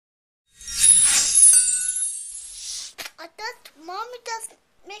Mommy does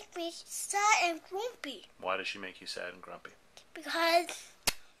make me sad and grumpy. Why does she make you sad and grumpy? Because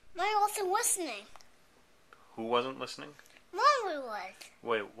Mommy wasn't listening. Who wasn't listening? Mommy was.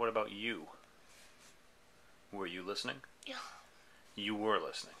 Wait, what about you? Were you listening? Yeah. You were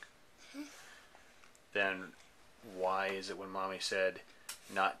listening. Then why is it when Mommy said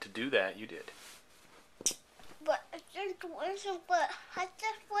not to do that, you did? But I didn't listen, but I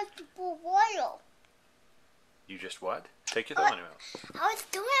just wanted for a while. You just what? Take your thumb out. I was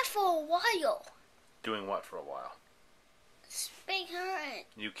doing it for a while. Doing what for a while? Spanking her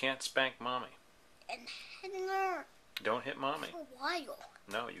You can't spank Mommy. and hitting her Don't hit Mommy. for a while.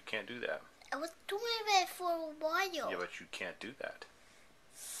 No, you can't do that. I was doing it for a while. Yeah, but you can't do that.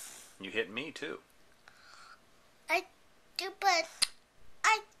 You hit me too. I do, but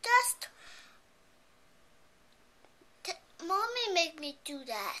I just... Mommy made me do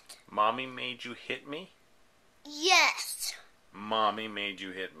that. Mommy made you hit me? Yes. Mommy made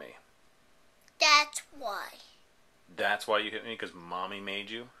you hit me. That's why. That's why you hit me? Because Mommy made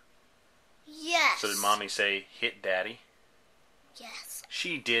you? Yes. So did Mommy say, hit Daddy? Yes.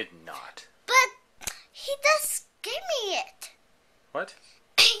 She did not. But he does give me it. What?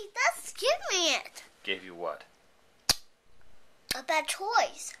 He does give me it. Gave you what? A bad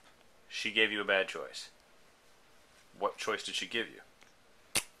choice. She gave you a bad choice. What choice did she give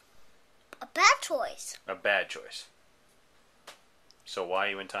you? A bad choice. A bad choice. So why are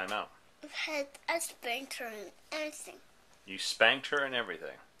you in timeout? Because I spanked her and everything. You spanked her and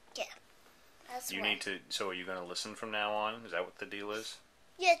everything. Yeah. That's You why. need to. So are you going to listen from now on? Is that what the deal is?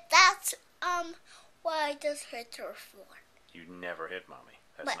 Yeah, that's what I just hit her for. You never hit Mommy.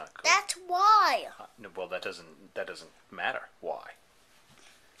 That's but not good. that's why. No, well, that doesn't matter. Why?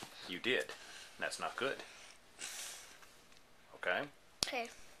 You did. That's not good. Okay. Okay.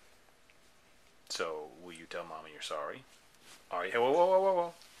 So will you tell Mommy you're sorry? Are you?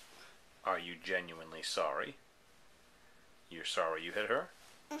 Whoa. Are you genuinely sorry? You're sorry you hit her?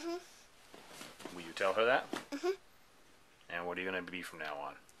 Mhm. Will you tell her that? Mhm. And what are you going to be from now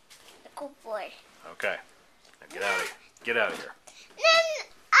on? A good boy. Okay. Now get out of here. Get out of here.